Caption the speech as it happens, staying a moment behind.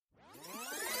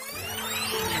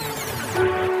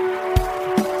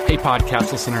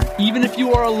podcast listener. Even if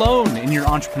you are alone in your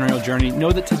entrepreneurial journey,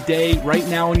 know that today, right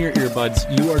now in your earbuds,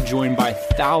 you are joined by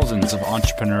thousands of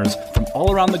entrepreneurs from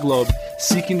all around the globe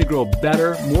seeking to grow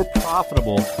better, more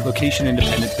profitable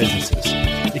location-independent businesses.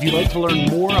 If you'd like to learn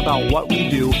more about what we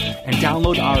do and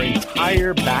download our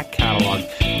entire back catalog,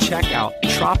 check out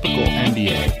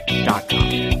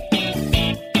tropicalmba.com.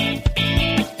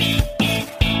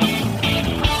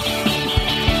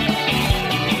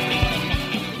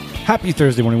 Happy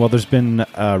Thursday morning. Well, there's been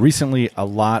recently a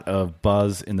lot of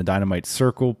buzz in the Dynamite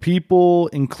Circle. People,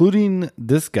 including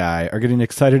this guy, are getting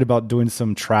excited about doing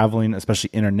some traveling,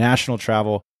 especially international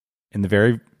travel, in the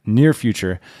very near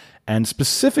future. And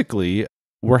specifically,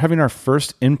 we're having our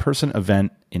first in-person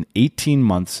event in 18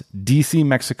 months, DC,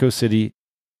 Mexico City,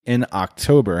 in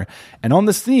October. And on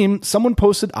this theme, someone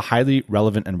posted a highly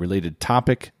relevant and related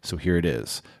topic. So here it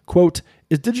is. Quote,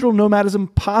 "Is digital nomadism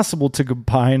possible to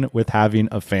combine with having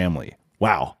a family?"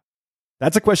 Wow.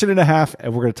 That's a question and a half,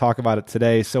 and we're going to talk about it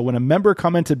today. So when a member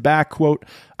commented back, quote,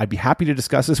 "I'd be happy to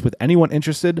discuss this with anyone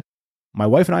interested. My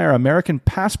wife and I are American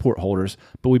passport holders,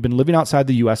 but we've been living outside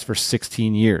the U.S. for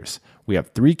 16 years. We have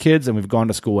 3 kids, and we've gone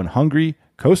to school in Hungary,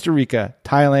 Costa Rica,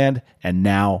 Thailand, and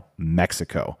now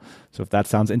Mexico." So if that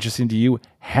sounds interesting to you,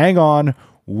 hang on.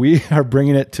 We are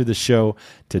bringing it to the show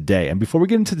today. And before we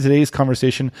get into today's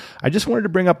conversation, I just wanted to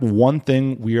bring up one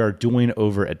thing we are doing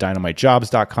over at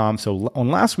dynamitejobs.com. So on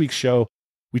last week's show,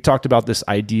 we talked about this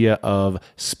idea of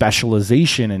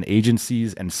specialization in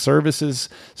agencies and services,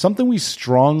 something we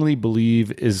strongly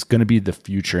believe is going to be the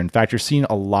future. In fact, you're seeing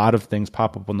a lot of things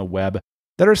pop up on the web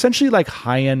that are essentially like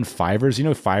high-end Fiverrs. You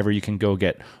know, Fiverr, you can go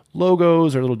get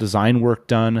logos or little design work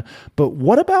done. But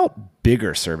what about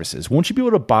bigger services? Won't you be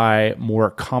able to buy more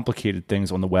complicated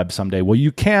things on the web someday? Well,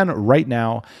 you can right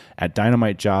now at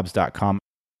dynamitejobs.com.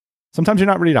 Sometimes you're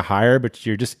not ready to hire, but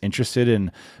you're just interested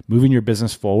in moving your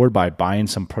business forward by buying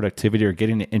some productivity or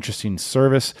getting an interesting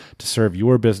service to serve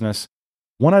your business.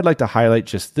 One I'd like to highlight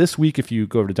just this week, if you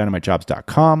go over to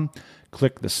dynamitejobs.com,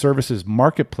 click the services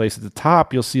marketplace at the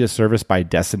top, you'll see a service by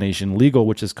Destination Legal,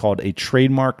 which is called a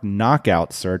trademark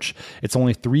knockout search. It's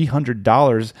only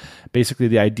 $300. Basically,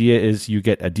 the idea is you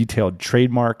get a detailed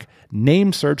trademark,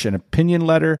 name search, and opinion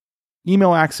letter,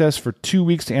 email access for 2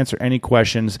 weeks to answer any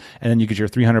questions, and then you get your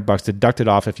 $300 deducted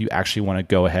off if you actually want to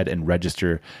go ahead and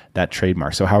register that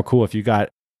trademark. So how cool if you got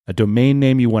a domain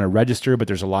name you want to register, but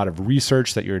there's a lot of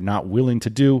research that you're not willing to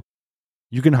do.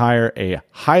 You can hire a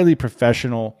highly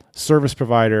professional service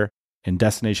provider in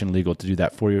Destination Legal to do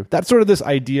that for you. That's sort of this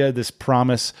idea, this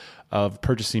promise of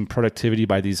purchasing productivity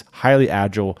by these highly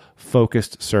agile,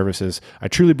 focused services. I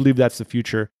truly believe that's the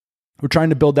future. We're trying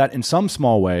to build that in some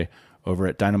small way over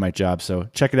at Dynamite Jobs. So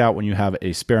check it out when you have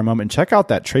a spare moment. Check out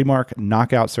that trademark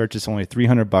knockout search. It's only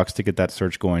 $300 to get that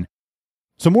search going.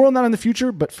 So more on that in the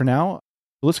future, but for now,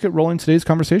 let's get rolling today's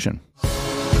conversation.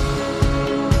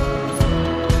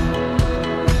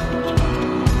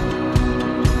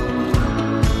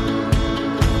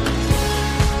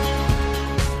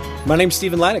 My name's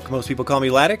Stephen Laddick. Most people call me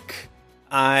Laddick.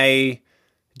 I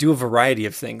do a variety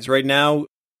of things. Right now,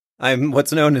 I'm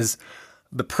what's known as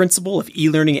the principal of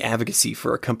e-learning advocacy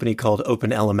for a company called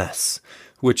OpenLMS,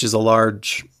 which is a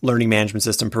large learning management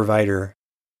system provider.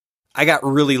 I got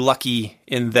really lucky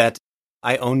in that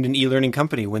I owned an e-learning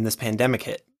company when this pandemic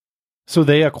hit. So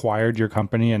they acquired your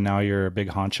company and now you're a big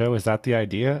honcho? Is that the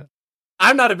idea?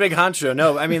 I'm not a big honcho,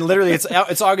 no. I mean, literally,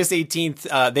 it's August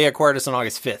 18th. They acquired us on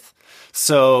August 5th.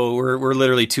 So we're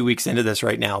literally 2 weeks into this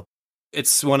right now.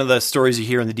 It's one of the stories you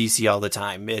hear in the DC all the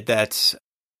time. That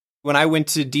when I went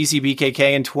to DC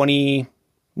BKK in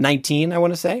 2019, I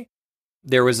want to say,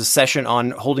 there was a session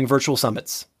on holding virtual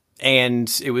summits. And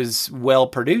it was well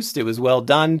produced. It was well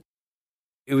done.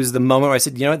 It was the moment where I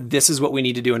said, you know what, this is what we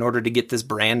need to do in order to get this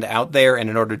brand out there and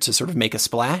in order to sort of make a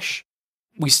splash.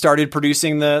 We started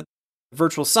producing the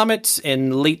virtual summit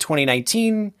in late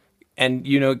 2019. And,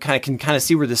 you know, can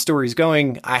see where the story's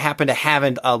going. I happened to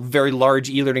have a very large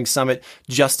e-learning summit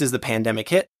just as the pandemic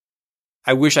hit.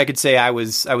 I wish I could say I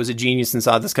was a genius and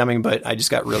saw this coming, but I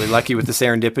just got really lucky with the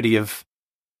serendipity of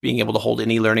being able to hold an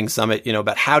e-learning summit, you know,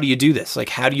 about how do you do this? Like,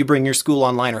 how do you bring your school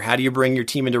online, or how do you bring your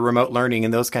team into remote learning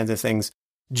and those kinds of things,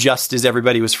 just as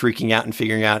everybody was freaking out and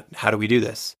figuring out, how do we do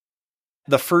this?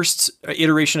 The first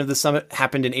iteration of the summit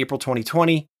happened in April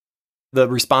 2020. The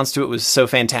response to it was so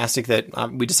fantastic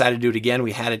that we decided to do it again.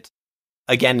 We had it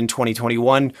again in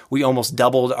 2021. We almost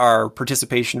doubled our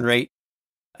participation rate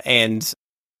and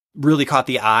really caught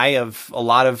the eye of a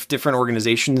lot of different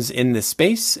organizations in this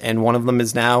space. And one of them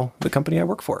is now the company I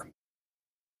work for.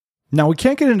 Now, we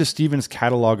can't get into Steven's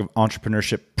catalog of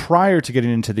entrepreneurship prior to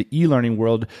getting into the e-learning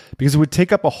world because it would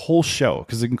take up a whole show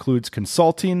because it includes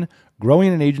consulting,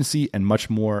 growing an agency, and much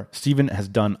more. Steven has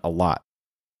done a lot.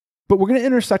 But we're going to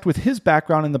intersect with his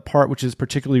background in the part which is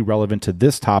particularly relevant to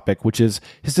this topic, which is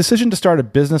his decision to start a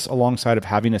business alongside of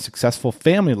having a successful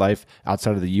family life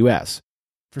outside of the US.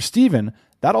 For Steven,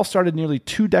 that all started nearly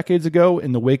 2 decades ago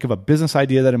in the wake of a business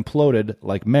idea that imploded,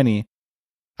 like many,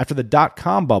 after the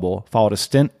dot-com bubble followed a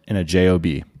stint in a job.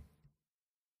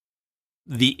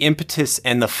 The impetus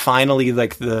and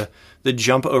the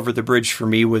jump over the bridge for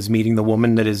me was meeting the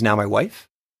woman that is now my wife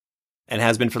and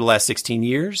has been for the last 16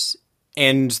 years.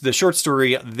 And the short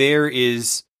story there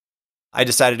is I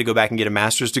decided to go back and get a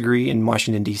master's degree in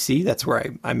Washington, D.C. That's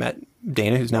where I met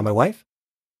Dana, who's now my wife.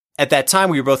 At that time,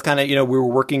 we were both kind of, we were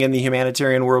working in the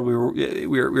humanitarian world. We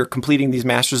were completing these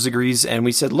master's degrees. And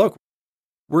we said, look,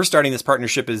 we're starting this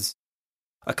partnership as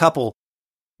a couple.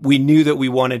 We knew that we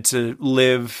wanted to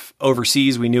live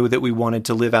overseas. We knew that we wanted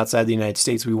to live outside the United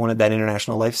States. We wanted that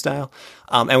international lifestyle.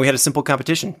 And we had a simple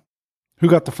competition. Who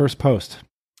got the first post?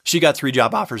 She got 3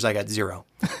 job offers. I got 0.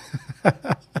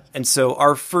 And so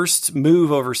our first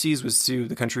move overseas was to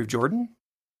the country of Jordan.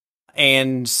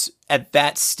 And at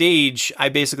that stage, I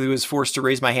basically was forced to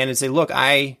raise my hand and say, look,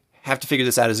 I have to figure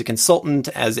this out as a consultant,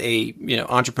 as a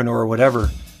entrepreneur or whatever.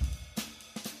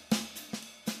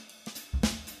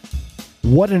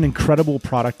 What an incredible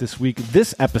product this week.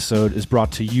 This episode is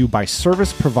brought to you by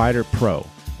Service Provider Pro,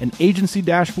 an agency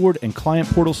dashboard and client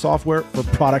portal software for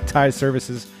productized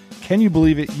services. Can you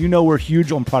believe it? You know we're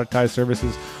huge on productized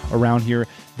services around here.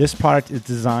 This product is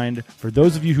designed for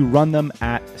those of you who run them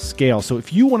at scale. So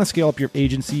if you want to scale up your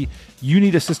agency, you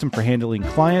need a system for handling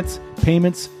clients,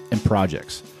 payments, and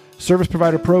projects. Service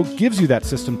Provider Pro gives you that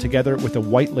system together with a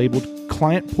white-labeled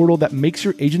client portal that makes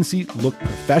your agency look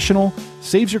professional,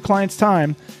 saves your clients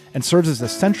time, and serves as a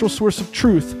central source of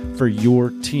truth for your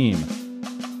team.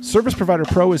 Service Provider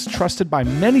Pro is trusted by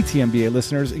many TMBA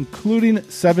listeners, including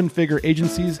 7-figure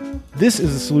agencies. This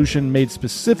is a solution made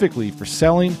specifically for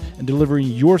selling and delivering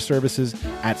your services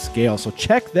at scale. So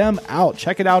check them out.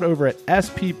 Check it out over at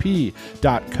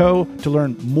spp.co to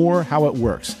learn more how it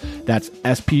works. That's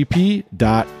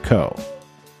spp.co.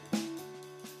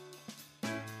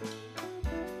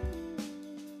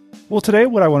 Well, today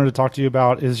what I wanted to talk to you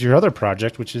about is your other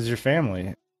project, which is your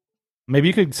family. Maybe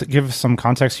you could give some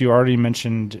context. You already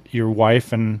mentioned your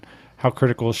wife and how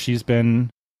critical she's been.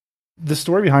 The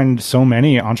story behind so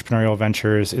many entrepreneurial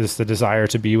ventures is the desire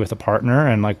to be with a partner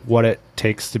and like what it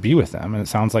takes to be with them. And it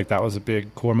sounds like that was a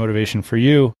big core motivation for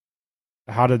you.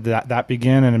 How did that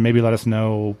begin? And maybe let us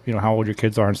know, how old your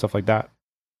kids are and stuff like that.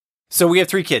 So we have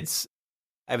 3 kids.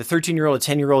 I have a 13-year-old, a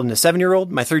 10-year-old, and a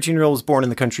 7-year-old. My 13-year-old was born in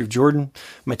the country of Jordan.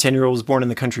 My 10-year-old was born in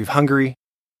the country of Hungary.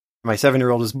 My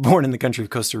 7-year-old was born in the country of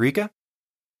Costa Rica.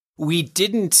 We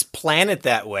didn't plan it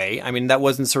that way. I mean, that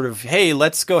wasn't sort of, hey,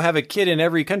 let's go have a kid in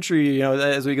every country,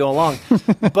 as we go along.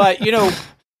 But,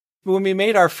 when we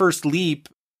made our first leap,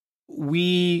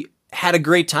 we had a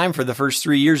great time for the first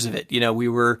 3 years of it. We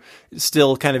were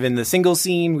still kind of in the single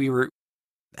scene. We were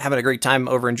having a great time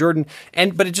over in Jordan.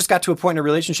 But it just got to a point in a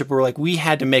relationship where we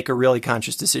had to make a really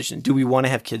conscious decision. Do we want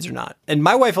to have kids or not? And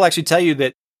my wife will actually tell you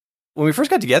that when we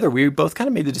first got together, we both kind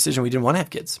of made the decision we didn't want to have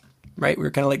kids. Right? We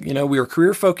were kind of like, we were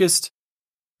career focused.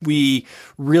 We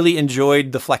really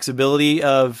enjoyed the flexibility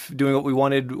of doing what we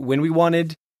wanted when we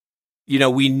wanted.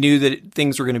 We knew that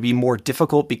things were going to be more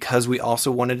difficult because we also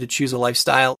wanted to choose a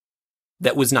lifestyle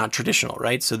that was not traditional,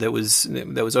 right? So that was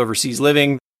overseas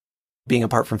living, being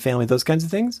apart from family, those kinds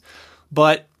of things.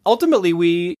 But ultimately,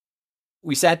 we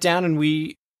sat down and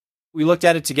we looked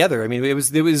at it together. I mean, it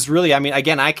was really,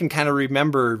 again, I can kind of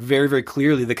remember very, very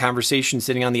clearly the conversation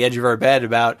sitting on the edge of our bed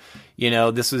about,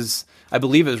 this was, I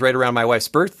believe it was right around my wife's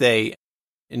birthday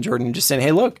in Jordan, just saying,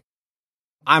 hey, look,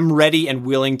 I'm ready and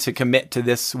willing to commit to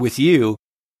this with you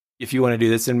if you want to do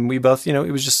this. And we both,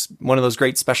 it was just one of those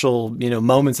great special,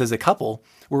 moments as a couple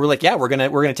where we're like, yeah, we're going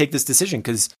to take this decision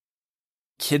because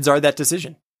kids are that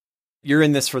decision. You're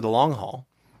in this for the long haul.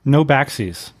 No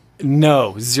backsies.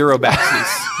 No, 0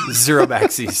 backsies. 0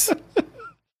 backsies.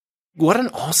 What an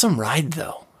awesome ride,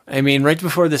 though. I mean, right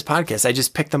before this podcast, I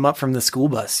just picked them up from the school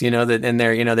bus, and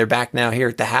they're back now here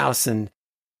at the house, and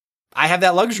I have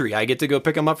that luxury. I get to go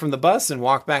pick them up from the bus and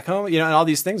walk back home, and all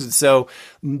these things. And so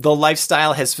the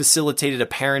lifestyle has facilitated a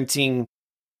parenting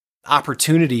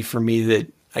opportunity for me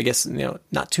that I guess,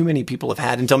 not too many people have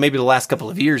had until maybe the last couple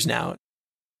of years now.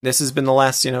 This has been the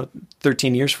last,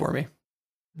 13 years for me.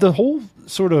 The whole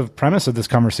sort of premise of this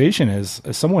conversation is,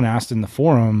 as someone asked in the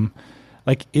forum,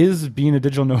 is being a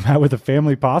digital nomad with a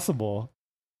family possible?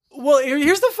 Well,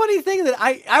 here's the funny thing that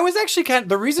I was actually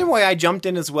the reason why I jumped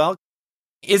in as well.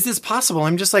 Is this possible?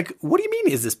 I'm just like, what do you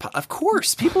mean? Is this of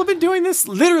course, people have been doing this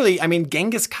literally. I mean,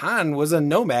 Genghis Khan was a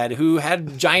nomad who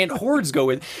had giant hordes go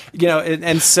with,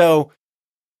 and so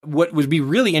what would be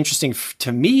really interesting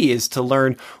to me is to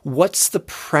learn what's the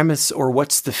premise or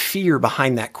what's the fear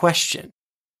behind that question.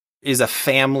 Is a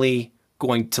family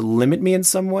going to limit me in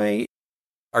some way?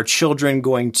 Are children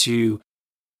going to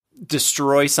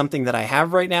destroy something that I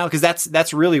have right now? Because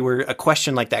that's really where a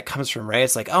question like that comes from, right?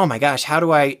 It's like, oh my gosh, how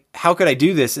could I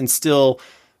do this and still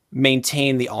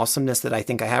maintain the awesomeness that I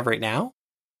think I have right now?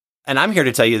 And I'm here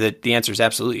to tell you that the answer is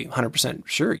absolutely 100%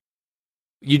 sure.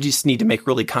 You just need to make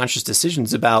really conscious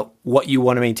decisions about what you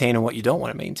want to maintain and what you don't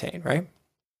want to maintain, right?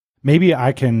 Maybe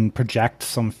I can project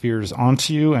some fears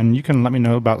onto you, and you can let me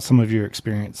know about some of your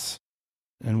experience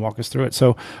and walk us through it.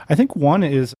 So I think one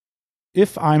is,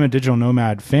 if I'm a digital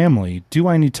nomad family, do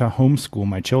I need to homeschool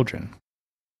my children?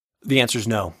 The answer is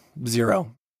no,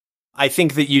 0. I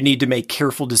think that you need to make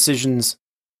careful decisions.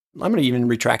 I'm going to even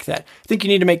retract that. I think you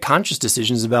need to make conscious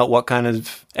decisions about what kind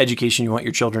of education you want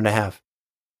your children to have.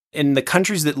 In the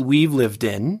countries that we've lived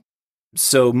in,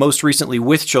 so most recently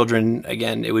with children,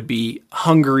 again, it would be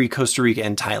Hungary, Costa Rica,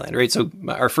 and Thailand, right? So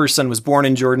our first son was born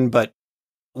in Jordan, but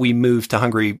we moved to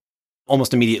Hungary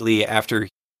almost immediately after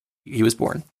he was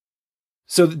born.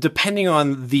 So depending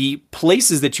on the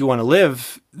places that you want to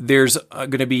live, there's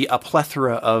going to be a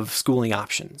plethora of schooling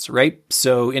options, right?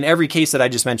 So in every case that I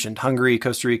just mentioned, Hungary,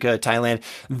 Costa Rica, Thailand,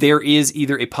 there is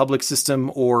either a public system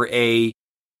or a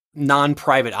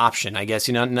non-private option, I guess,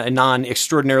 a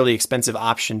non-extraordinarily expensive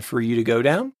option for you to go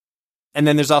down. And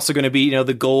then there's also going to be,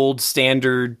 the gold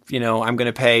standard, I'm going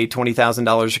to pay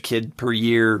 $20,000 a kid per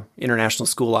year international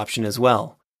school option as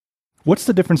well. What's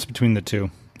the difference between the two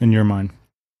in your mind?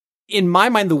 In my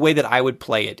mind, the way that I would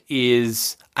play it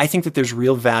is I think that there's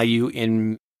real value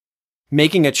in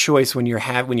making a choice when you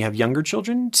have younger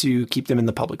children to keep them in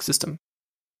the public system.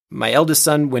 My eldest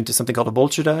son went to something called a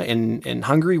Bolcsida in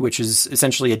Hungary, which is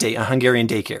essentially a Hungarian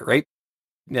daycare, right?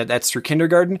 That's for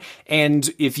kindergarten. And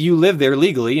if you live there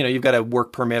legally, you've got a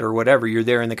work permit or whatever, you're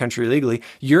there in the country legally,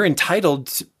 you're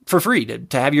entitled for free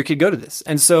to have your kid go to this.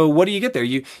 And so what do you get there?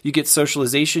 You get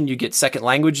socialization, you get second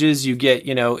languages, you get,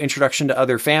 introduction to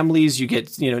other families, you get,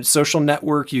 social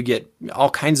network, you get all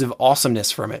kinds of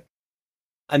awesomeness from it.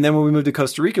 And then when we moved to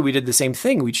Costa Rica, we did the same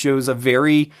thing. We chose a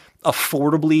very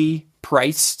affordably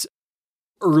priced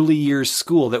early years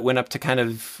school that went up to kind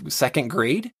of second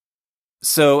grade.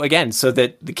 So again, so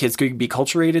that the kids could be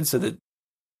acculturated, so that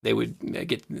they would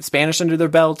get Spanish under their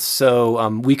belts. So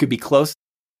we could be close.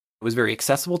 It was very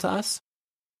accessible to us.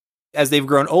 As they've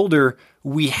grown older,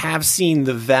 we have seen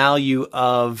the value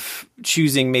of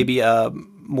choosing maybe a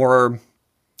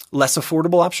less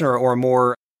affordable option or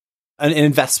more an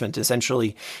investment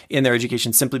essentially in their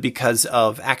education, simply because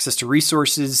of access to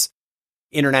resources,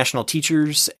 international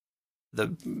teachers,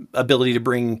 the ability to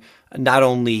bring not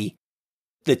only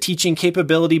the teaching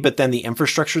capability, but then the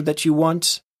infrastructure that you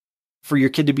want for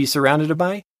your kid to be surrounded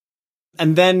by.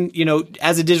 And then,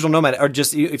 as a digital nomad, or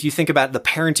just if you think about the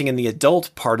parenting and the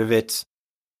adult part of it,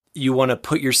 you want to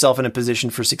put yourself in a position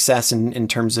for success in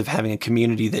terms of having a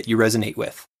community that you resonate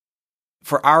with.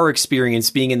 For our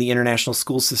experience being in the international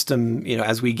school system,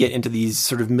 as we get into these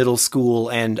sort of middle school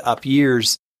and up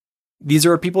years, these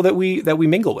are people that we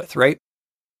mingle with, right?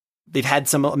 They've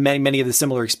had many of the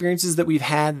similar experiences that we've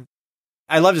had.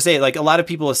 I love to say, like, a lot of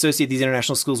people associate these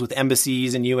international schools with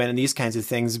embassies and UN and these kinds of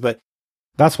things, but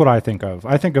that's what I think of.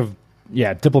 I think of,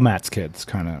 diplomats' kids,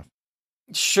 kind of.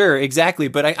 Sure, exactly.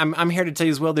 But I'm here to tell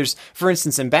you as well. There's, for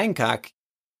instance, in Bangkok,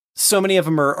 so many of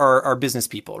them are business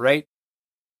people, right?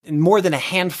 And more than a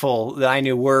handful that I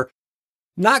knew were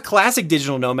not classic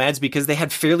digital nomads because they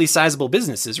had fairly sizable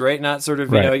businesses, right? Not sort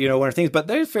of, right. One of the things, but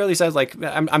they're fairly sized. Like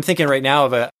I'm thinking right now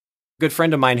of a good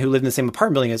friend of mine who lived in the same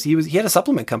apartment building as he had a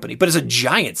supplement company, but it's a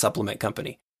giant supplement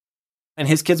company. And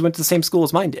his kids went to the same school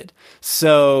as mine did.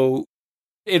 So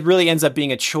it really ends up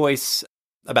being a choice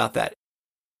about that.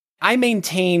 I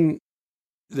maintain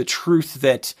the truth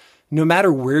that no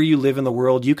matter where you live in the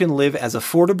world, you can live as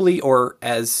affordably or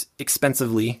as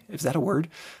expensively, is that a word?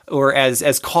 Or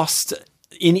as cost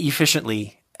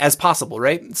inefficiently as possible,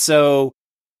 right? So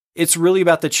it's really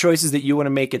about the choices that you want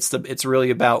to make. It's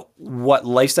really about what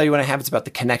lifestyle you want to have. It's about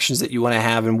the connections that you want to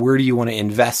have and where do you want to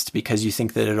invest because you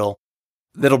think that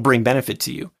that'll bring benefit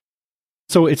to you.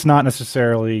 So it's not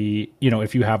necessarily,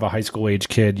 if you have a high school age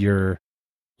kid, you're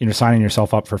signing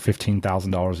yourself up for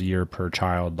 $15,000 a year per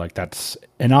child. Like, that's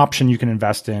an option you can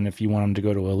invest in if you want them to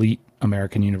go to elite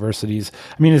American universities.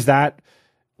 I mean, is that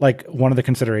like one of the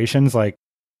considerations? Like,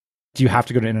 do you have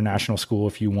to go to international school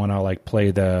if you want to like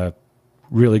play the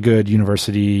really good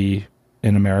university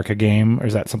in America game? Or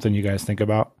is that something you guys think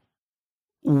about?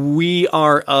 We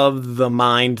are of the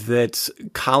mind that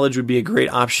college would be a great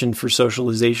option for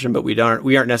socialization, but we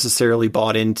aren't necessarily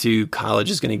bought into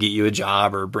college is going to get you a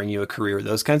job or bring you a career,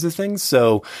 those kinds of things.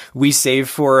 So we save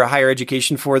for a higher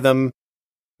education for them,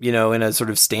 in a sort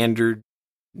of standard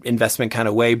investment kind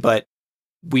of way, but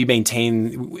we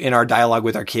maintain in our dialogue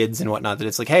with our kids and whatnot that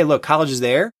it's like, hey, look, college is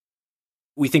there.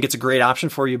 We think it's a great option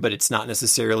for you, but it's not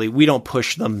necessarily, we don't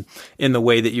push them in the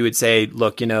way that you would say,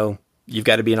 look, you've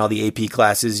got to be in all the AP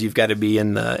classes. You've got to be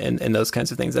in those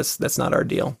kinds of things. That's not our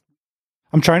deal.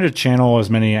 I'm trying to channel as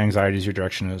many anxieties your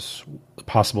direction as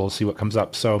possible to see what comes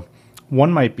up. So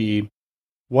one might be,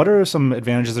 what are some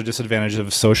advantages or disadvantages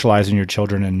of socializing your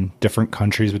children in different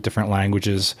countries with different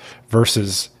languages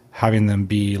versus having them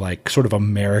be like sort of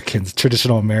Americans,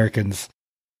 traditional Americans?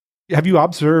 Have you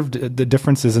observed the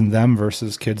differences in them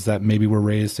versus kids that maybe were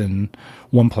raised in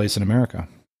one place in America?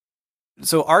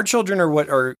 So our children are what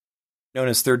are known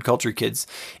as third culture kids,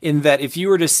 in that if you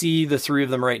were to see the three of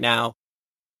them right now,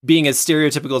 being as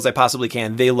stereotypical as I possibly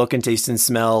can, they look and taste and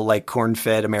smell like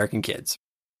corn-fed American kids.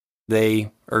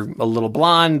 They are a little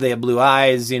blonde, they have blue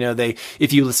eyes,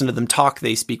 if you listen to them talk,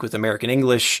 they speak with American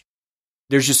English.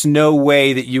 There's just no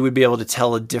way that you would be able to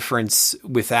tell a difference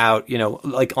without,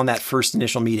 like on that first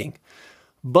initial meeting.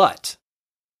 But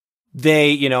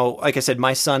they, like I said,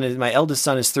 my eldest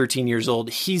son is 13 years old.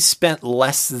 He's spent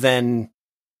less than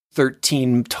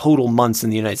 13 total months in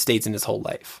the United States in his whole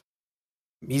life.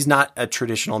 He's not a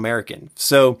traditional American.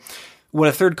 So what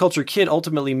a third culture kid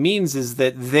ultimately means is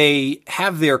that they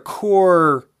have their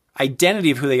core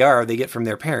identity of who they are. They get from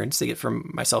their parents. They get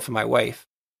from myself and my wife.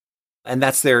 And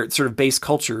that's their sort of base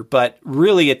culture. But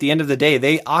really, at the end of the day,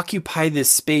 they occupy this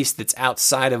space that's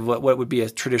outside of what would be a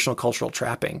traditional cultural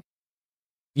trapping.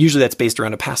 Usually that's based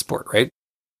around a passport, right?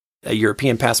 A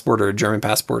European passport or a German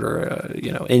passport or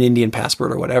an Indian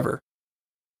passport or whatever.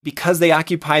 Because they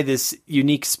occupy this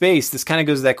unique space, this kind of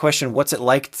goes to that question, what's it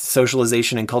like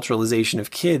socialization and culturalization of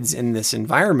kids in this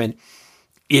environment?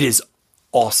 It is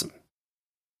awesome.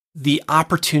 The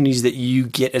opportunities that you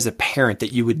get as a parent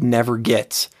that you would never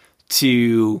get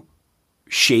to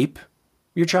shape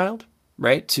your child,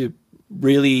 right? To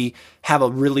really have a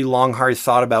really long, hard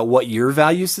thought about what your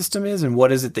value system is and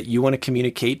what is it that you want to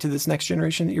communicate to this next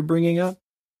generation that you're bringing up.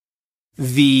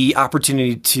 The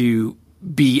opportunity to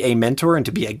be a mentor and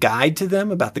to be a guide to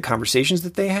them about the conversations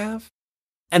that they have.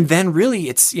 And then really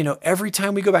it's, every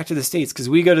time we go back to the States, because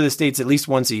we go to the States at least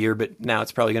once a year, but now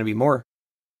it's probably going to be more.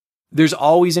 There's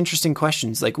always interesting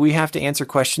questions. Like we have to answer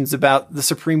questions about the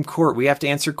Supreme Court. We have to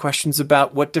answer questions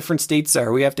about what different states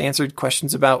are. We have to answer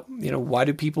questions about, why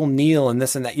do people kneel and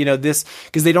this and that, this,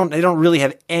 because they don't really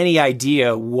have any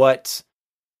idea what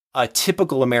a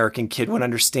typical American kid would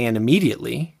understand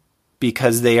immediately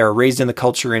because they are raised in the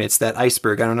culture and it's that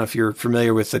iceberg. I don't know if you're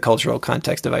familiar with the cultural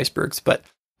context of icebergs, but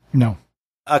no.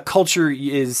 A culture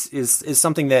is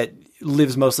something that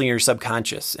lives mostly in your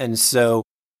subconscious. And so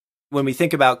when we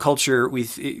think about culture,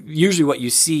 usually what you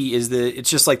see is it's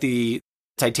just like the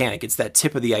Titanic. It's that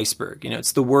tip of the iceberg.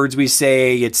 It's the words we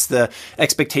say. It's the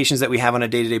expectations that we have on a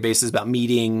day-to-day basis about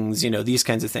meetings, these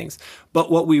kinds of things.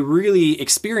 But what we really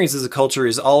experience as a culture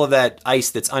is all of that ice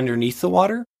that's underneath the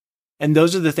water. And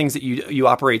those are the things that you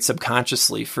operate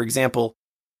subconsciously. For example,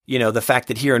 the fact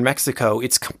that here in Mexico,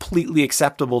 it's completely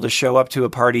acceptable to show up to a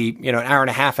party, an hour and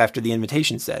a half after the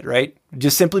invitation said, right?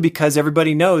 Just simply because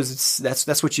everybody knows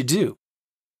that's what you do.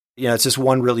 It's just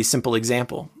one really simple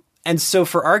example. And so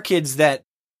for our kids, that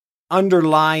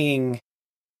underlying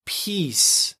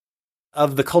piece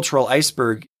of the cultural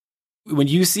iceberg, when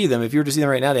you see them, if you were to see them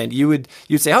right now, Dan, you'd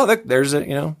say, oh, look, there's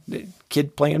a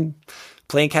kid playing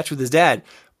catch with his dad.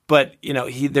 But,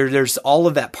 there's all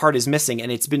of that part is missing, and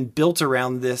it's been built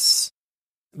around this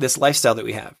lifestyle that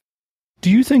we have. Do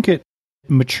you think it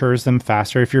matures them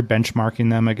faster if you're benchmarking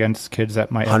them against kids that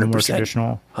might have a more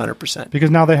traditional? 100%.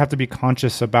 Because now they have to be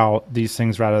conscious about these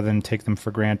things rather than take them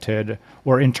for granted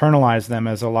or internalize them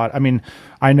as a lot. I mean,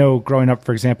 I know growing up,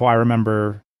 for example, I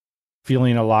remember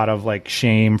feeling a lot of like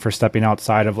shame for stepping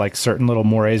outside of like certain little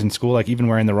mores in school, like even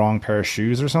wearing the wrong pair of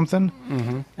shoes or something.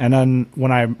 Mm-hmm. And then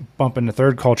when I bump into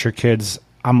third culture kids,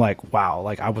 I'm like, wow,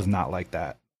 like I was not like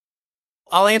that.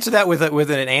 I'll answer that with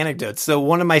an anecdote. So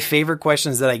one of my favorite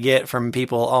questions that I get from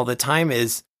people all the time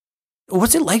is,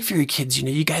 what's it like for your kids?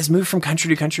 You guys move from country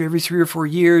to country every 3 or 4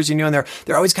 years, and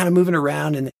they're always kind of moving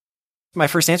around. And my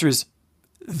first answer is,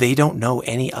 they don't know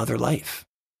any other life.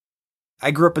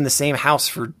 I grew up in the same house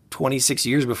for 26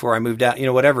 years before I moved out,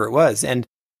 whatever it was. And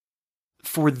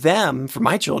for them, for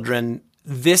my children,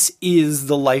 this is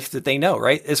the life that they know,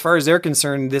 right? As far as they're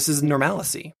concerned, this is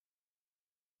normalcy.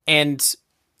 And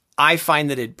I find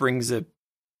that it brings a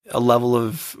level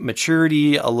of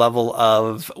maturity, a level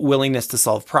of willingness to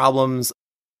solve problems.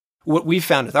 What we've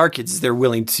found with our kids is they're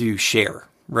willing to share,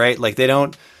 right? Like they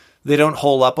don't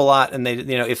hole up a lot. And they,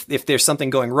 if there's something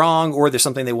going wrong or there's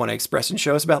something they want to express and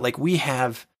show us about, like we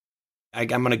have, I'm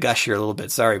going to gush here a little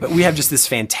bit, sorry, but we have just this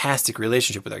fantastic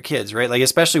relationship with our kids, right? Like,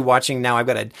 especially watching now, I've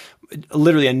got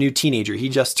literally a new teenager. He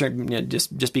just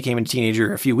just became a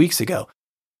teenager a few weeks ago.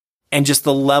 And just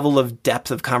the level of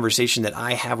depth of conversation that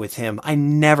I have with him, I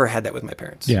never had that with my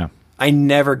parents. Yeah. I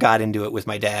never got into it with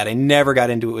my dad. I never got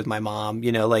into it with my mom,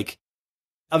 like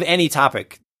of any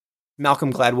topic.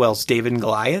 Malcolm Gladwell's David and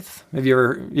Goliath. Have you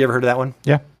ever heard of that one?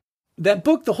 Yeah. That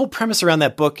book, the whole premise around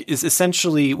that book is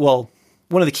essentially, one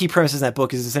of the key premises in that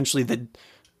book is essentially that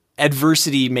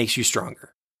adversity makes you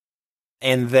stronger.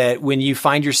 And that when you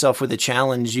find yourself with a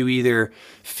challenge, you either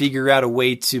figure out a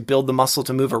way to build the muscle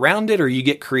to move around it, or you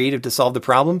get creative to solve the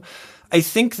problem. I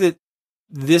think that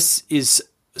this is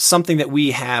something that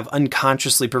we have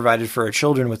unconsciously provided for our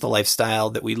children with the lifestyle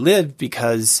that we live,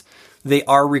 because they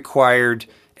are required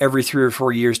every 3 or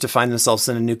 4 years to find themselves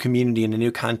in a new community, in a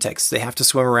new context. They have to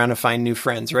swim around and find new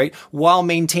friends, right? While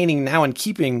maintaining now and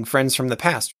keeping friends from the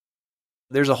past.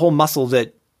 There's a whole muscle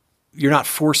that you're not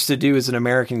forced to do as an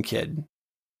American kid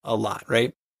a lot,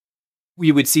 right?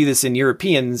 We would see this in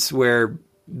Europeans where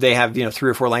they have, 3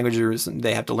 or 4 languages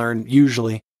they have to learn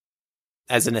usually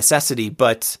as a necessity.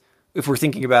 But if we're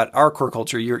thinking about our core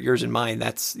culture, yours and mine,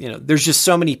 that's, there's just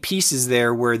so many pieces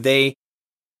there where they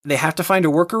have to find a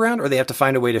workaround, or they have to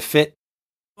find a way to fit,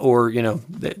 or,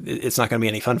 it's not going to be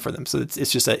any fun for them. So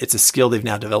it's just it's a skill they've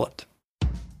now developed.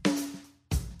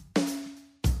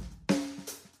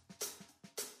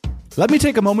 Let me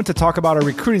take a moment to talk about our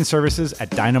recruiting services at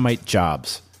Dynamite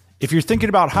Jobs. If you're thinking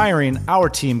about hiring, our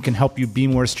team can help you be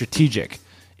more strategic.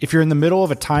 If you're in the middle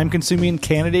of a time-consuming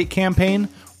candidate campaign,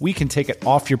 we can take it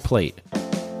off your plate.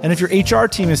 And if your HR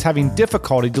team is having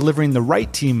difficulty delivering the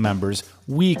right team members,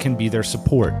 we can be their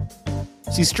support.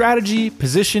 See, strategy,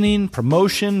 positioning,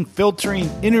 promotion, filtering,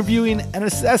 interviewing, and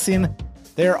assessing,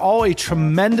 they are all a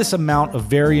tremendous amount of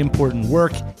very important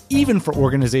work, even for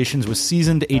organizations with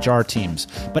seasoned HR teams.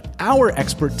 But our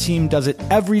expert team does it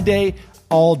every day,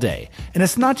 all day. And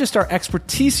it's not just our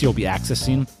expertise you'll be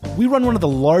accessing. We run one of the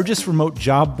largest remote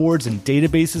job boards and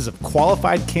databases of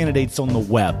qualified candidates on the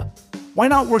web. Why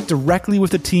not work directly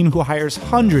with a team who hires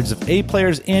hundreds of A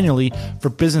players annually for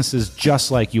businesses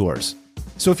just like yours?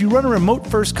 So if you run a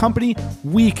remote-first company,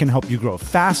 we can help you grow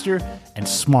faster and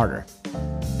smarter.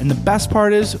 And the best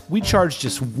part is, we charge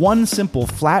just one simple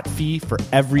flat fee for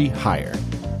every hire.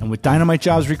 And with Dynamite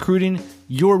Jobs Recruiting,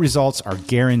 your results are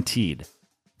guaranteed.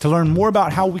 To learn more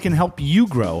about how we can help you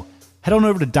grow, head on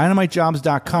over to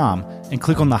dynamitejobs.com and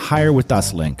click on the Hire With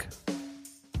Us link.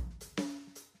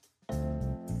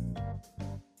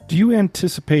 Do you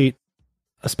anticipate,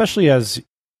 especially as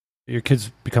your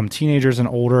kids become teenagers and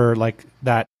older, like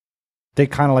that they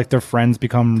kind of like their friends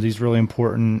become these really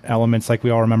important elements, like we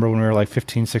all remember when we were like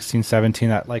 15, 16, 17,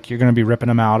 that like you're going to be ripping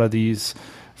them out of these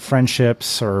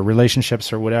friendships or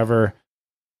relationships or whatever?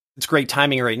 It's great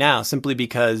timing right now, simply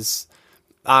because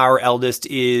our eldest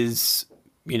is,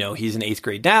 he's in 8th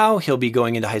grade now. He'll be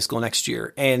going into high school next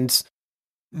year. And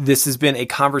this has been a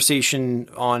conversation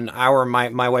on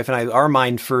my wife and I, our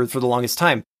mind for the longest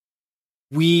time.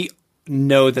 We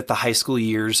know that the high school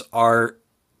years are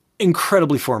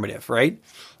incredibly formative, right?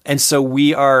 And so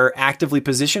we are actively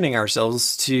positioning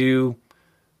ourselves to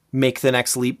make the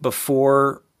next leap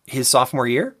before his sophomore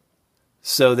year,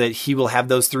 so that he will have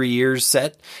those 3 years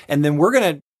set. And then we're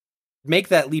going to make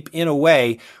that leap in a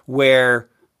way where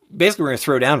basically we're going to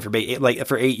throw down for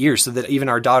 8 years, so that even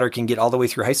our daughter can get all the way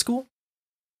through high school,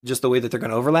 just the way that they're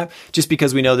going to overlap, just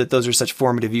because we know that those are such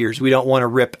formative years. We don't want to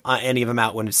rip any of them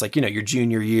out when it's like, your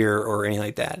junior year or anything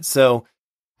like that. So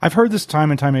I've heard this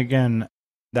time and time again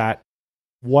that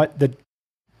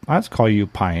let's call you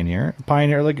pioneer,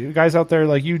 like guys out there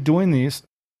like you doing these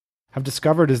have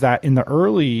discovered is that in the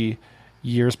early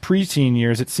years, preteen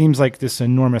years, it seems like this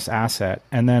enormous asset.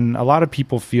 And then a lot of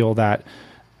people feel that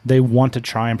they want to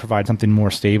try and provide something more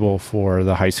stable for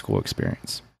the high school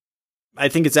experience. I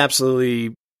think it's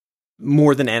absolutely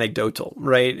more than anecdotal,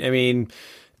 right? I mean,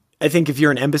 I think if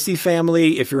you're an embassy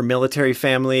family, if you're a military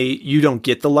family, you don't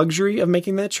get the luxury of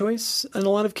making that choice in a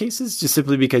lot of cases, just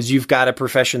simply because you've got a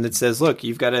profession that says, look,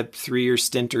 you've got a 3-year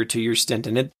stint or 2-year stint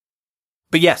in it.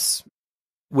 But yes,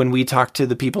 when we talk to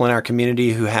the people in our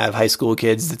community who have high school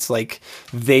kids, it's like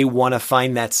they want to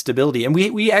find that stability. And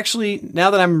we actually,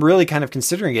 now that I'm really kind of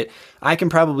considering it, I can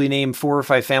probably name 4 or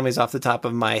 5 families off the top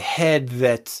of my head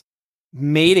that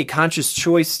made a conscious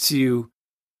choice to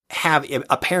have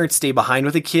a parent stay behind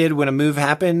with a kid when a move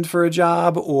happened for a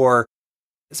job, or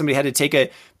somebody had to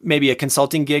take maybe a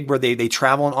consulting gig where they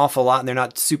travel an awful lot and they're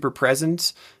not super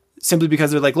present, simply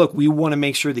because they're like, look, we want to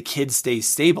make sure the kid stays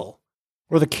stable.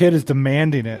 Or the kid is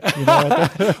demanding it. You know?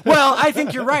 Well, I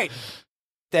think you're right.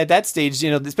 At that stage,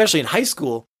 especially in high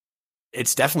school,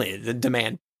 it's definitely a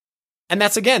demand. And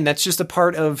that's just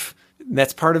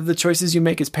that's part of the choices you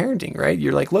make as parenting, right?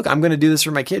 You're like, look, I'm going to do this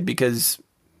for my kid because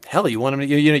hell, you want them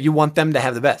to, you want them to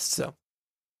have the best. So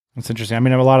that's interesting. I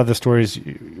mean, a lot of the stories,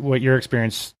 what your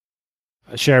experience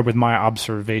shared with my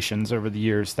observations over the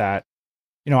years that,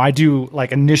 I do,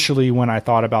 like, initially when I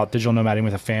thought about digital nomading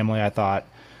with a family, I thought,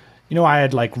 I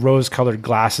had like rose-colored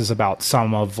glasses about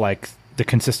some of like the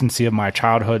consistency of my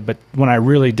childhood. But when I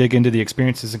really dig into the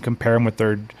experiences and compare them with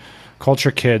third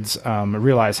culture kids, I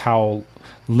realize how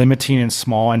limiting and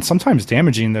small and sometimes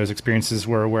damaging those experiences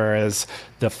were. Whereas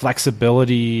the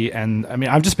flexibility and, I mean,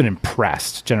 I've just been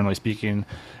impressed, generally speaking.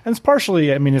 And it's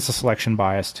partially, I mean, it's a selection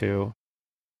bias too.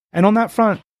 And on that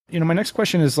front, my next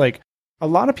question is like, a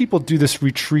lot of people do this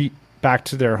retreat back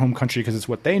to their home country because it's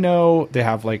what they know. They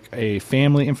have like a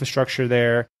family infrastructure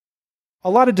there. A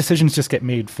lot of decisions just get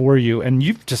made for you. And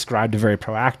you've described a very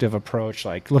proactive approach,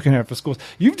 like looking at it for schools.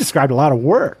 You've described a lot of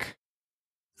work.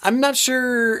 I'm not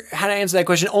sure how to answer that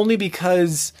question, only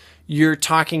because you're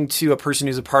talking to a person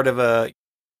who's a part of a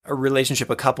relationship,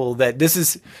 a couple that this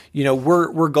is,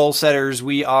 we're goal setters.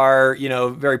 We are,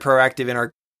 very proactive in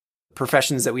our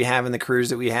professions that we have and the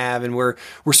careers that we have. And we're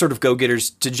sort of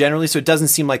go-getters to generally. So it doesn't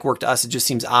seem like work to us. It just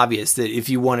seems obvious that if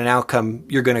you want an outcome,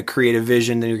 you're going to create a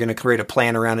vision and you're going to create a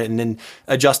plan around it and then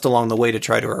adjust along the way to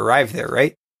try to arrive there.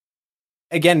 Right.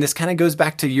 Again, this kind of goes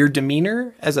back to your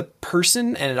demeanor as a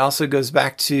person. And it also goes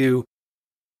back to,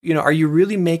 are you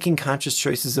really making conscious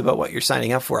choices about what you're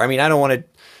signing up for? I mean, I don't want to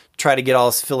try to get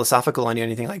all philosophical on you or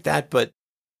anything like that, but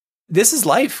this is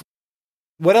life.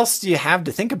 What else do you have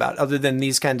to think about other than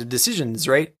these kinds of decisions,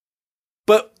 right?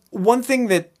 But one thing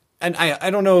that, and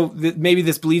I don't know, that maybe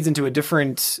this bleeds into a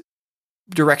different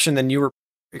direction than you were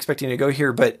expecting to go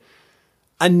here, but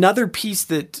another piece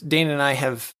that Dana and I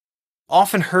have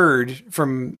often heard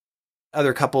from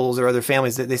other couples or other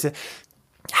families that they said,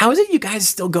 how is it you guys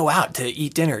still go out to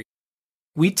eat dinner?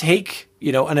 We take,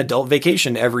 an adult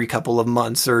vacation every couple of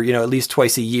months or, at least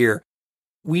twice a year.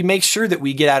 We make sure that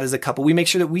we get out as a couple. We make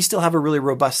sure that we still have a really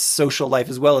robust social life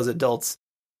as well as adults.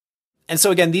 And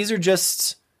so again, these are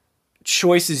just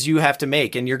choices you have to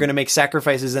make, and you're going to make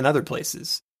sacrifices in other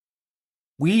places.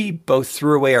 We both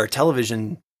threw away our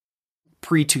television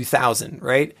pre-2000,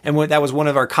 right? And that was one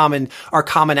of our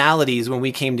commonalities when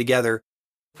we came together.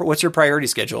 What's your priority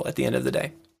schedule at the end of the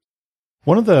day?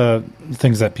 One of the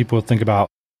things that people think about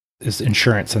is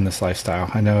insurance in this lifestyle.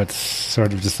 I know it's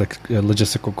sort of just like a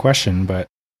logistical question, but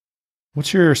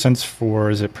what's your sense for,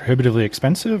 is it prohibitively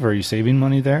expensive? Or are you saving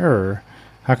money there? Or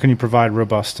how can you provide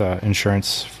robust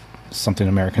insurance, something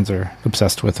Americans are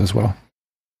obsessed with as well?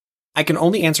 I can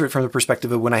only answer it from the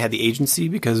perspective of when I had the agency,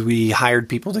 because we hired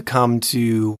people to come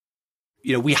to,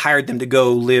 we hired them to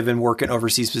go live and work in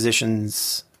overseas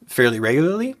positions fairly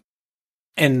regularly.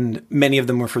 And many of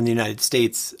them were from the United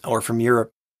States or from Europe.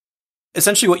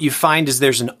 Essentially what you find is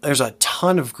there's a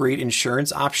ton of great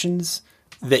insurance options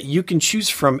that you can choose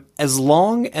from as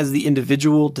long as the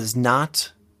individual does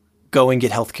not go and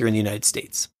get healthcare in the United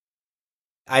States.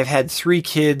 I've had 3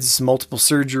 kids, multiple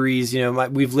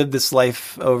surgeries, we've lived this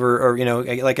life over, or,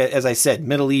 like, as I said,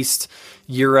 Middle East,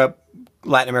 Europe,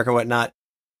 Latin America, whatnot.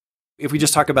 If we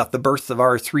just talk about the birth of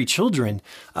our 3 children,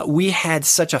 we had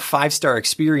such a 5-star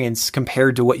experience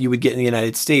compared to what you would get in the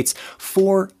United States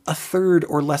for a third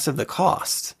or less of the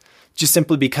cost, just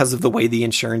simply because of the way the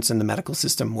insurance and the medical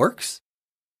system works.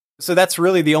 So that's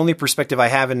really the only perspective I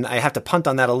have. And I have to punt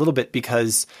on that a little bit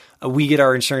because we get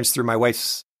our insurance through my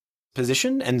wife's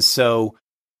position. And so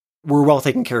we're well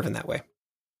taken care of in that way.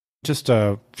 Just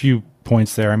a few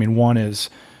points there. I mean, one is,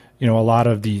 a lot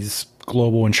of these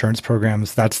global insurance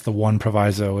programs, that's the one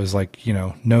proviso is like,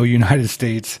 no United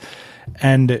States.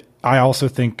 And I also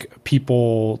think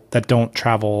people that don't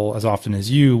travel as often as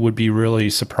you would be really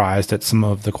surprised at some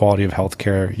of the quality of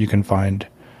healthcare you can find,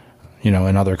 in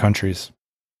other countries.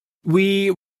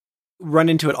 We run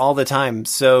into it all the time.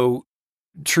 So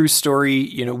true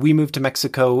story, we moved to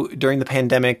Mexico during the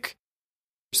pandemic,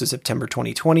 so September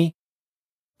 2020.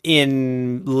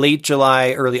 In late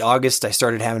July, early August, I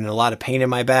started having a lot of pain in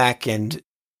my back and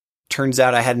Turns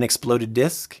out I had an exploded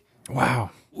disc.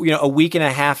 Wow. A week and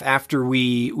a half after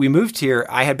we moved here,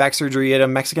 I had back surgery at a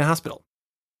Mexican hospital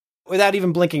without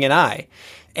even blinking an eye.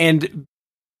 And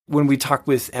when we talk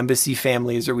with embassy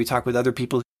families or we talk with other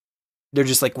people, they're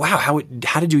just like, wow,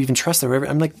 how did you even trust them?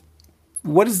 I'm like,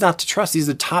 what is not to trust? These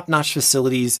are top-notch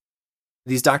facilities.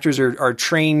 These doctors are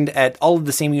trained at all of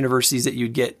the same universities that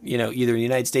you'd get, either in the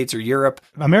United States or Europe.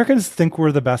 Americans think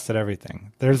we're the best at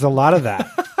everything. There's a lot of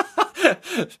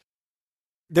that.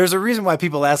 There's a reason why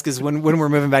people ask us when we're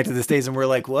moving back to the States and we're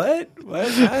like, what?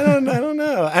 I don't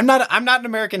know. I'm not an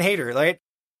American hater, right?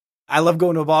 I love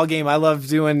going to a ball game. I love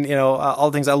doing, all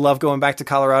the things. I love going back to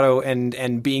Colorado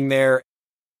and being there.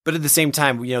 But at the same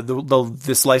time,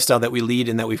 this lifestyle that we lead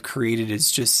and that we've created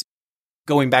is just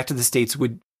going back to the States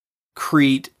would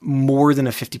create more than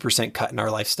a 50% cut in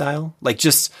our lifestyle. Like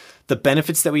just the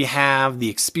benefits that we have, the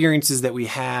experiences that we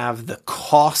have, the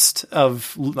cost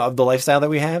of the lifestyle that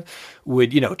we have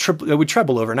would,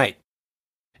 treble overnight.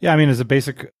 Yeah. I mean, as a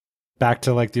basic back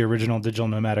to like the original digital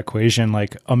nomad equation,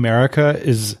 like America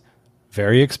is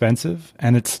very expensive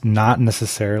and it's not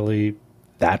necessarily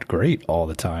that great all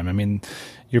the time. I mean,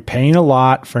 you're paying a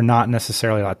lot for not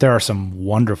necessarily a lot. There are some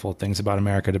wonderful things about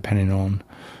America depending on,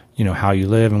 how you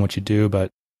live and what you do.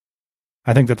 But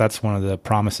I think that that's one of the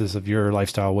promises of your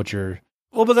lifestyle,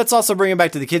 Well, but that's also bringing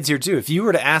back to the kids here too. If you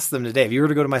were to ask them today, if you were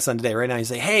to go to my son today, right now, you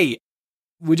say, hey,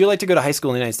 would you like to go to high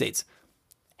school in the United States?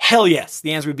 Hell yes.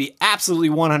 The answer would be absolutely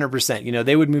 100%.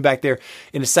 They would move back there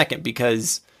in a second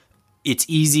because it's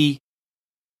easy.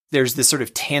 There's this sort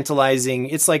of tantalizing,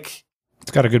 it's like, it's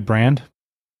got a good brand.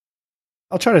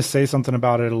 I'll try to say something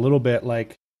about it a little bit.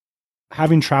 Like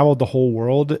having traveled the whole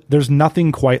world, there's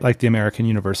nothing quite like the American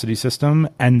university system.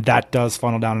 And that does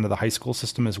funnel down into the high school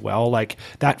system as well. Like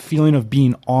that feeling of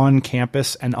being on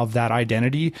campus and of that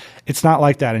identity. It's not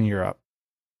like that in Europe.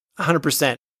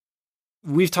 100%.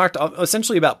 We've talked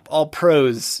essentially about all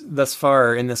pros thus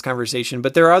far in this conversation,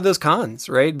 but there are those cons,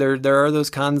 right? There are those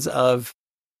cons of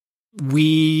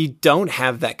we don't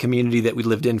have that community that we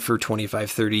lived in for 25,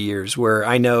 30 years where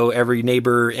I know every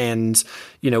neighbor and,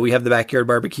 we have the backyard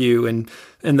barbecue and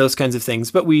those kinds of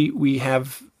things, but we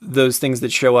have those things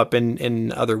that show up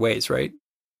in other ways, right?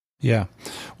 Yeah.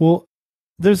 Well,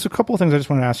 there's a couple of things I just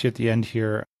want to ask you at the end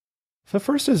here. The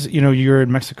first is, you're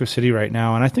in Mexico City right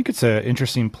now, and I think it's an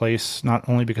interesting place, not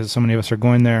only because so many of us are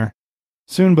going there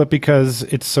soon, but because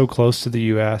it's so close to the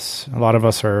U.S. A lot of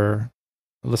us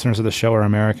listeners of the show are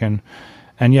American,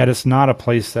 and yet it's not a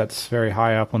place that's very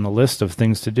high up on the list of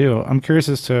things to do. I'm curious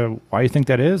as to why you think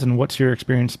that is, and what's your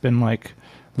experience been like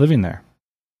living there?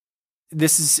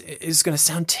 This is going to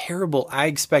sound terrible. I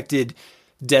expected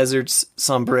deserts,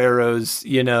 sombreros,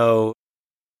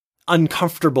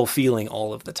 uncomfortable feeling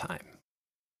all of the time.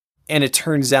 And it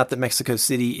turns out that Mexico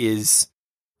City is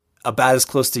about as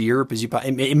close to Europe as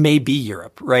it may be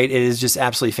Europe, right? It is just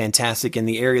absolutely fantastic in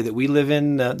the area that we live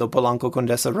in, the Polanco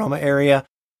Condesa Roma area.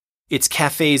 It's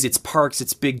cafes, it's parks,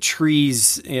 it's big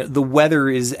trees. The weather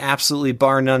is absolutely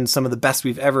bar none some of the best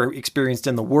we've ever experienced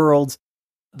in the world.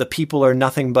 The people are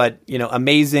nothing but,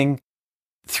 amazing.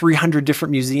 300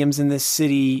 different museums in this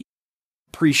city.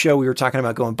 Pre-show, we were talking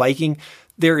about going biking.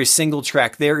 There is single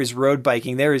track. There is road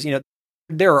biking. There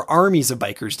are armies of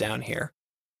bikers down here.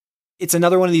 It's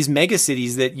another one of these mega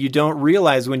cities that you don't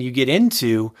realize when you get into.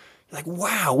 You're like,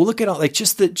 wow, well, look at all, like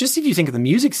just if you think of the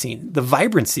music scene, the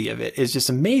vibrancy of it is just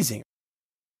amazing.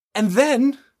 And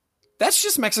then that's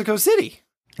just Mexico City.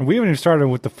 And we haven't even started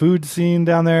with the food scene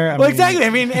down there. Exactly. I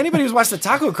mean, anybody who's watched the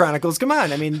Taco Chronicles, come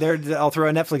on. I mean, I'll throw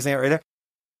a Netflix name right there.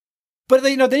 But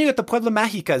then you got the Puebla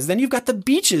Mágicas, then you've got the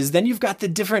beaches, then you've got the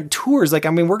different tours. Like, I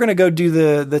mean, we're going to go do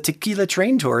the tequila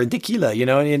train tour in Tequila,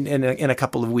 in a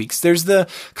couple of weeks. There's the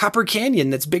Copper Canyon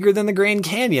that's bigger than the Grand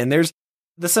Canyon. There's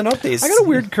the cenotes. I got a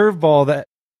weird curveball that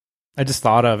I just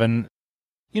thought of. And,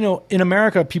 in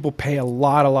America, people pay a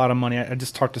lot of money. I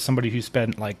just talked to somebody who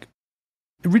spent like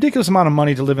a ridiculous amount of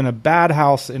money to live in a bad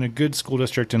house in a good school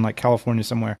district in like California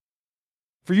somewhere.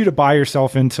 For you to buy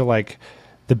yourself into like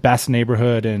the best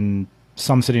neighborhood in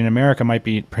some city in America might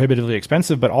be prohibitively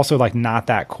expensive, but also like not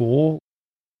that cool.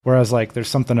 Whereas like there's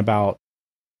something about,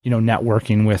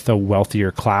 networking with a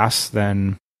wealthier class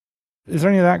than, is there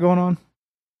any of that going on?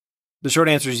 The short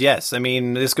answer is yes. I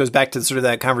mean, this goes back to sort of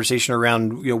that conversation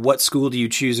around, what school do you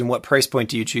choose and what price point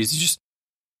do you choose?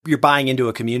 You're buying into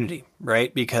a community,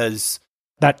 right? Because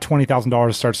that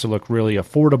 $20,000 starts to look really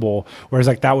affordable, whereas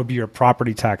like that would be your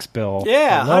property tax bill.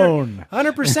 Yeah, alone.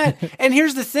 100%. And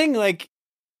here's the thing, like,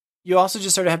 you also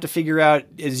just sort of have to figure out,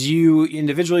 as you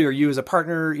individually or you as a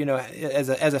partner, as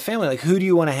a family, like, who do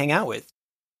you want to hang out with?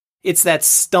 It's that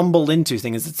stumble into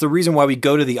things. It's the reason why we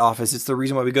go to the office. It's the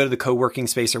reason why we go to the co-working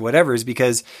space or whatever, is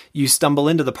because you stumble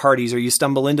into the parties or you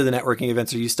stumble into the networking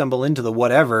events or you stumble into the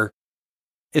whatever,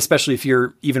 especially if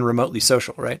you're even remotely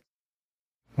social, right?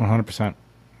 100%.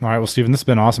 All right. Well, Stephen, this has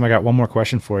been awesome. I got one more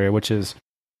question for you, which is,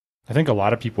 I think a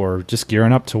lot of people are just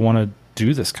gearing up to want to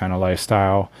do this kind of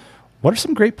lifestyle. What are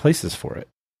some great places for it?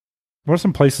 What are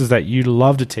some places that you'd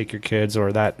love to take your kids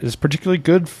or that is particularly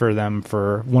good for them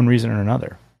for one reason or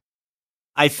another?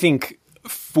 I think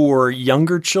for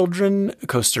younger children,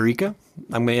 Costa Rica,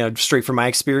 I'm going to straight from my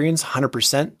experience,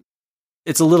 100%.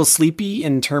 It's a little sleepy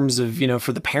in terms of,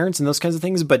 for the parents and those kinds of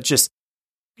things, but just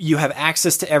you have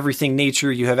access to everything,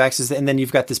 nature, you have access to, and then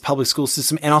you've got this public school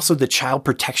system, and also the child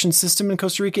protection system in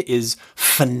Costa Rica is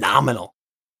phenomenal.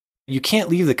 You can't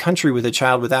leave the country with a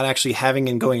child without actually having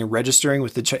and going and registering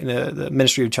with the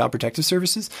Ministry of Child Protective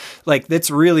Services. Like,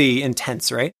 that's really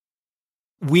intense, right?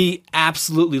 We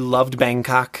absolutely loved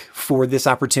Bangkok for this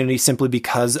opportunity simply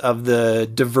because of the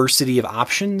diversity of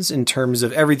options in terms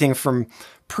of everything from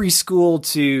preschool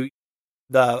to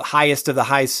the highest of the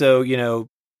high. So,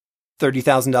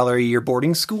 $30,000 a year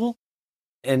boarding school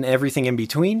and everything in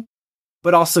between,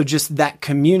 but also just that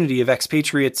community of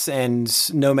expatriates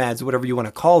and nomads, whatever you want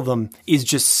to call them, is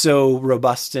just so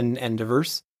robust and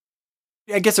diverse.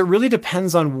 I guess it really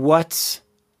depends on what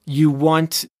you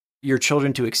want your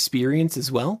children to experience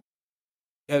as well.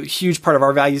 A huge part of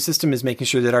our value system is making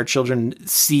sure that our children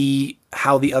see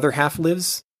how the other half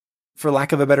lives, for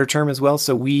lack of a better term, as well.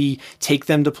 So we take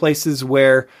them to places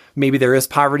where maybe there is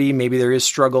poverty, maybe there is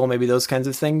struggle, maybe those kinds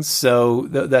of things. So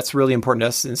that's really important to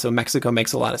us. And so Mexico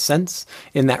makes a lot of sense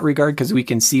in that regard because we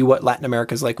can see what Latin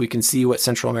America is like. We can see what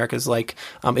Central America is like.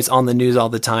 It's on the news all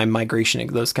the time, migration,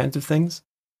 those kinds of things.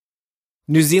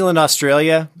 New Zealand,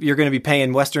 Australia, you're going to be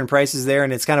paying Western prices there,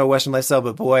 and it's kind of a Western lifestyle.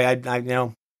 But boy,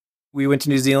 I we went to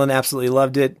New Zealand, absolutely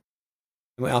loved it.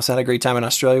 We also had a great time in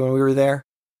Australia when we were there.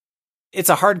 It's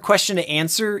a hard question to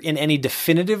answer in any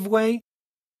definitive way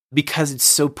because it's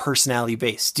so personality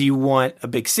based. Do you want a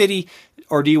big city,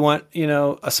 or do you want,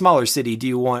 a smaller city? Do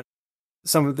you want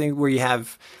something where you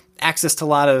have access to a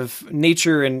lot of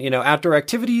nature and, outdoor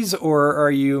activities, or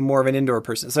are you more of an indoor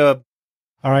person? So.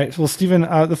 All right. Well, Stephen,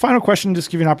 the final question,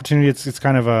 just give you an opportunity. It's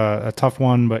kind of a tough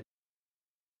one, but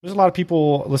there's a lot of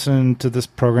people listening to this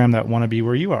program that want to be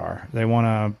where you are. They want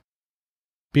to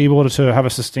be able to have a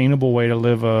sustainable way to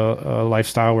live a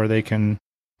lifestyle where they can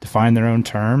define their own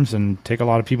terms and take a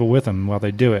lot of people with them while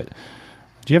they do it.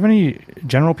 Do you have any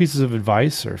general pieces of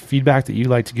advice or feedback that you'd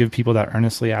like to give people that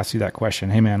earnestly ask you that question?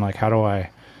 Hey man, like how do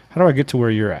I get to where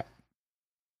you're at?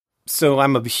 So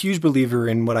I'm a huge believer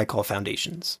in what I call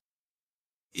foundations.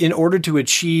 In order to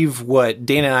achieve what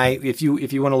Dana and I, if you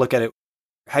want to look at it,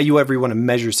 how you ever want to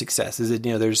measure success, is it,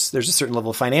 there's a certain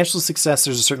level of financial success,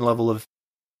 there's a certain level of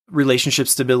relationship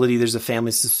stability, there's a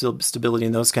family stability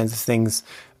and those kinds of things.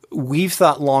 We've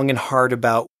thought long and hard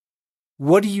about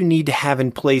what do you need to have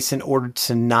in place in order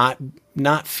to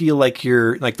not feel like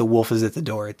you're like the wolf is at the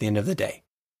door at the end of the day.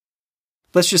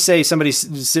 Let's just say somebody's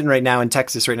sitting right now in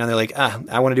Texas right now. They're like,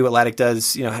 I want to do what Laddick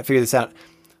does, figure this out.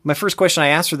 My first question I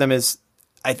ask for them is,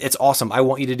 it's awesome. I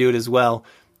want you to do it as well.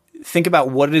 Think about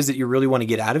what it is that you really want to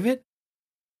get out of it.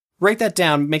 Write that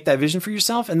down, make that vision for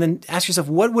yourself, and then ask yourself,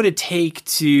 what would it take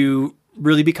to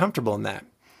really be comfortable in that?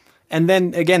 And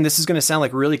then again, this is going to sound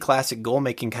like really classic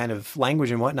goal-making kind of language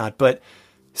and whatnot, but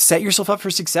set yourself up for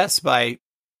success by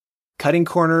cutting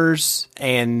corners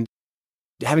and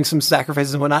having some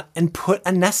sacrifices and whatnot, and put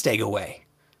a nest egg away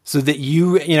so that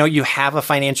you have a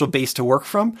financial base to work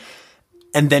from,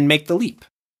 and then make the leap.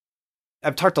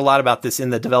 I've talked a lot about this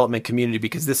in the development community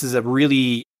because this is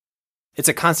it's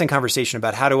a constant conversation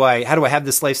about how do I have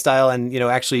this lifestyle and,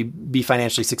 actually be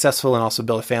financially successful and also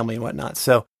build a family and whatnot.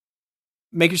 So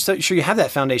make sure you have that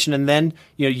foundation, and then,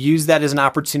 use that as an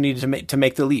opportunity to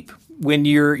make the leap. When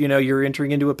you're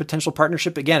entering into a potential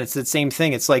partnership, again, it's the same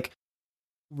thing. It's like,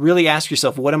 really ask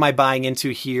yourself, what am I buying into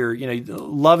here?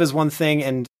 Love is one thing,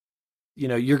 and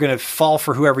you're going to fall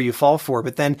for whoever you fall for,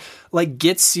 but then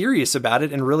get serious about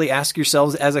it and really ask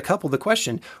yourselves as a couple the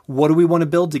question, what do we want to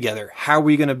build together? How are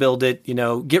we going to build it?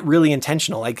 Get really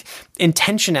intentional.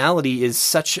 Intentionality is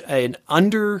such an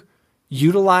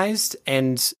underutilized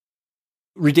and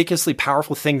ridiculously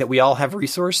powerful thing that we all have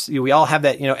we all have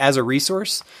that, as a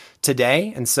resource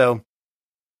today. And so,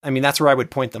 that's where I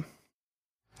would point them.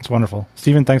 That's wonderful.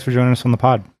 Stephen, thanks for joining us on the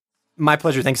pod. My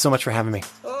pleasure. Thanks so much for having me.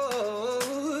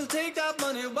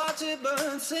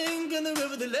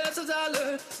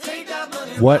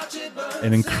 What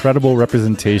an incredible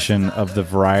representation of the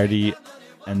variety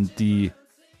and the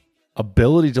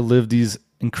ability to live these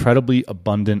incredibly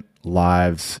abundant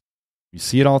lives You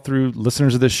see it all through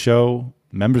listeners of this show,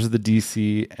 members of the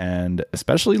DC, and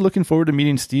especially looking forward to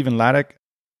meeting Stephen Laddick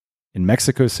in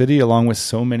Mexico City, along with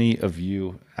so many of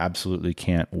you. Absolutely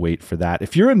can't wait for that.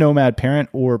 If you're a nomad parent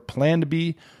or plan to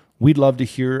be, we'd love to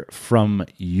hear from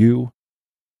you.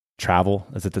 Travel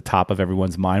is at the top of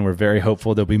everyone's mind. We're very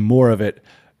hopeful there'll be more of it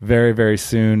very, very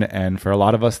soon. And for a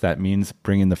lot of us, that means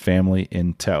bringing the family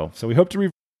in tow. So we hope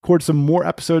to record some more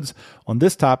episodes on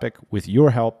this topic with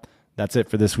your help. That's it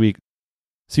for this week.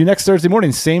 See you next Thursday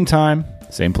morning, same time,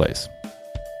 same place.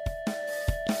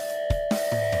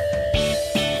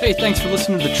 Hey, thanks for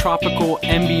listening to the Tropical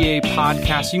MBA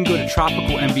podcast. You can go to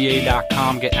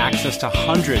tropicalmba.com, get access to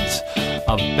hundreds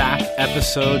of back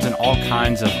episodes and all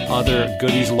kinds of other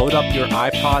goodies. Load up your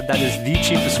iPod. That is the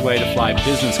cheapest way to fly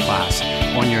business class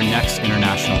on your next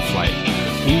international flight.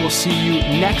 We will see you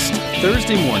next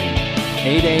Thursday morning,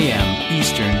 8 a.m.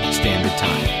 Eastern Standard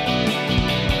Time.